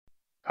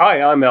Hi,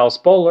 I'm Al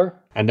Spoler.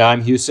 And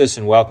I'm Hugh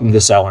Sisson. Welcome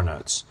to Cellar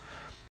Notes.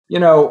 You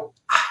know,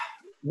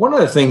 one of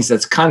the things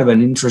that's kind of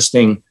an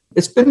interesting,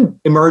 it's been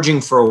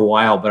emerging for a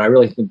while, but I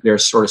really think they're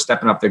sort of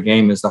stepping up their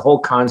game, is the whole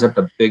concept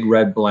of big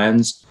red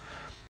blends.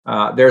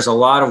 There's a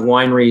lot of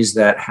wineries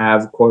that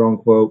have, quote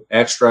unquote,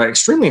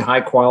 extremely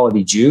high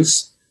quality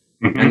juice,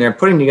 and they're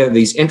putting together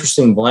these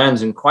interesting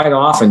blends. And quite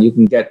often you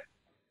can get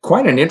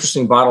quite an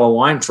interesting bottle of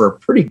wine for a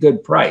pretty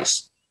good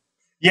price.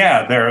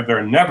 Yeah,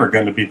 they're never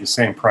going to be the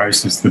same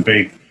price as the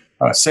big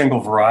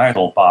single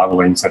varietal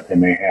bottlings that they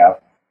may have,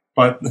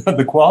 but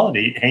the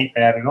quality ain't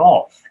bad at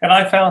all. And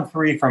I found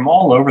three from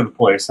all over the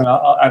place, and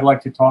I'd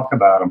like to talk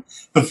about them.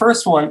 The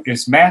first one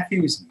is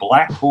Matthews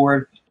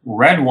Blackboard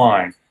Red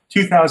Wine,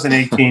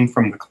 2018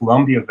 from the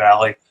Columbia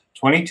Valley,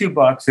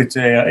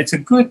 $22. It's a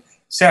good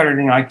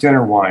Saturday night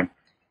dinner wine.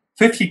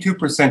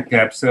 52%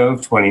 Cab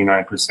Sauv,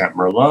 29%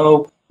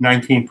 Merlot,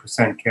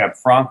 19% Cab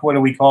Franc. What do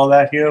we call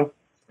that, Hugh?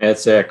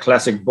 It's a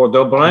classic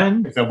Bordeaux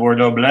blend. It's a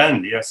Bordeaux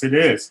blend. Yes, it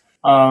is.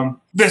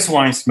 This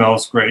wine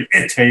smells great.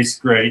 It tastes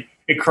great.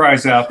 It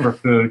cries out for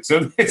food. So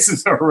this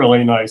is a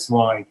really nice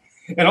wine.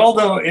 And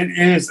although it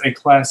is a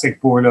classic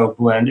Bordeaux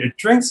blend, it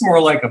drinks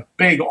more like a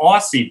big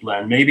Aussie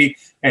blend, maybe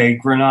a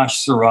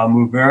Grenache Syrah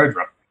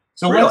Mourvèdre.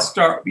 So Really?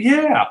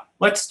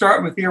 Let's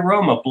start with the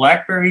aroma.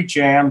 Blackberry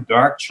jam,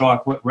 dark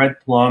chocolate,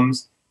 red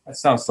plums. That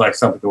sounds like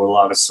something with a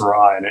lot of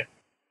Syrah in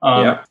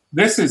it.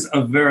 This is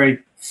a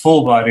very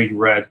full-bodied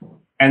red,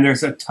 and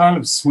there's a ton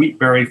of sweet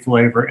berry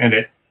flavor in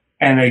it,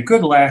 and a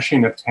good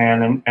lashing of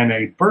tannin, and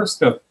a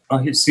burst of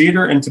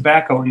cedar and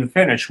tobacco in the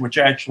finish, which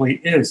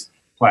actually is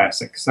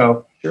classic.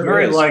 So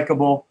very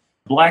likable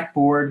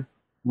Blackboard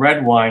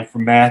red wine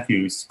from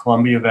Matthews,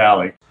 Columbia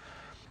Valley.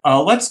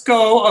 Let's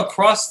go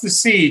across the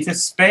sea to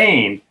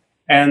Spain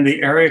and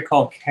the area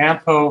called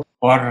Campo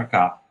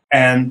Borja.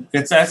 And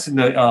that's in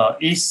the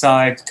east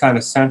side, kind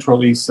of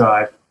central east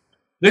side.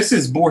 This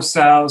is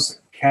Borsau's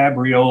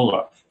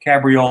Cabriola.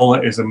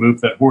 Cabriola is a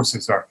move that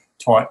horses are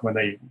taught when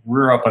they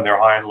rear up on their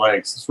hind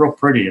legs. It's real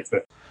pretty. It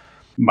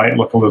might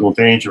look a little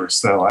dangerous,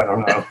 though. I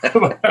don't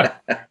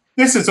know.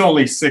 This is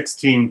only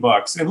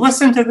 $16. And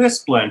listen to this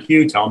blend.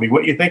 Hugh, tell me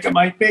what you think it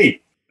might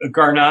be.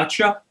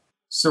 Garnacha,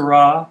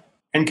 Syrah,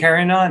 and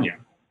Carignan.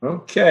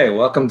 Okay,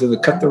 welcome to the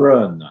Cut the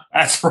Run.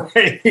 That's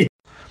right.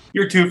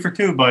 You're 2 for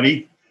 2,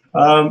 buddy.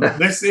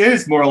 This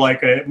is more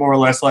or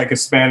less like a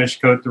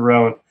Spanish Côte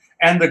d'Aron.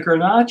 And the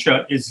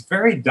Garnacha is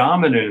very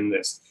dominant in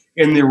this.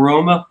 In the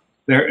aroma,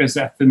 there is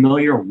that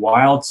familiar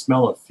wild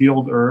smell of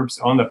field herbs.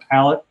 On the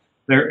palate,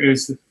 there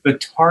is the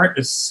tart,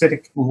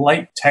 acidic,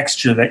 light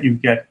texture that you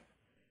get.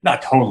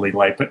 Not totally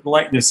light, but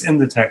lightness in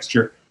the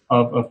texture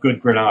of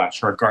good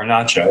Grenache, or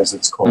Garnacha as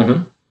it's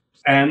called.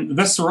 And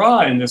the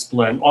Syrah in this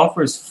blend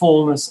offers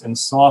fullness and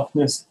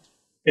softness.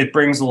 It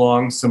brings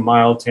along some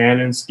mild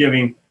tannins,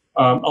 giving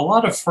a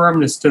lot of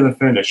firmness to the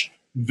finish.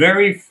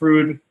 Very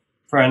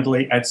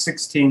fruit-friendly at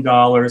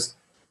 $16.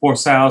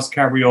 Borsau's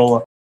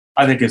Cabriola,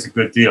 I think, is a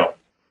good deal.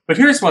 But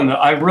here's one that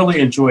I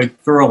really enjoyed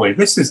thoroughly.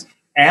 This is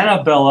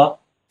Annabella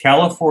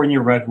California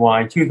Red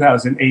Wine,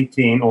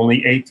 2018,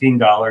 only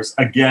 $18.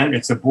 Again,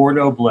 it's a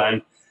Bordeaux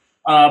blend.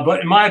 But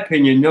in my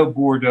opinion, no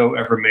Bordeaux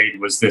ever made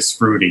was this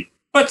fruity.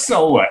 But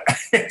so what?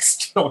 It's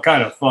still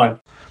kind of fun.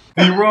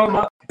 The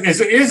aroma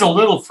is a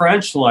little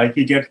French-like.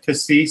 You get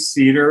cassis,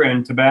 cedar,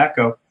 and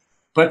tobacco.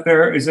 But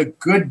there is a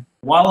good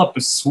wallop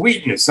of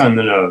sweetness on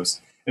the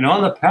nose. And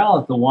on the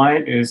palate, the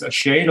wine is a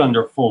shade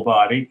under full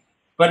body,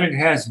 but it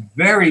has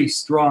very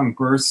strong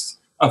bursts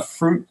of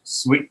fruit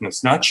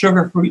sweetness. Not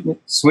sugar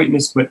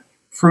sweetness, but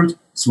fruit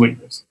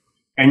sweetness.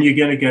 And you're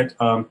going to get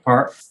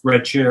tart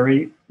red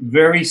cherry,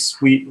 very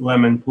sweet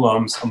lemon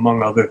plums,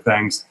 among other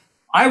things.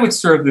 I would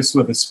serve this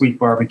with a sweet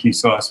barbecue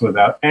sauce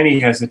without any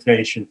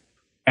hesitation.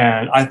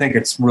 And I think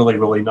it's really,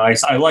 really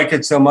nice. I like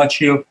it so much,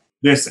 Hugh.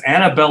 This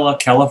Annabella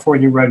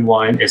California Red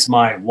Wine is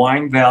my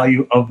wine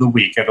value of the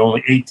week at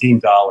only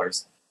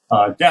 $18.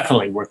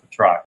 Definitely worth a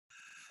try.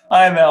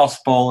 I'm Al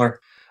Spoler.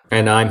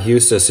 And I'm Hugh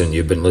Sisson.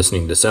 You've been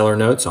listening to Cellar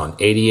Notes on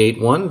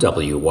 88.1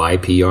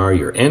 WYPR,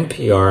 your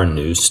NPR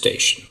news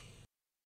station.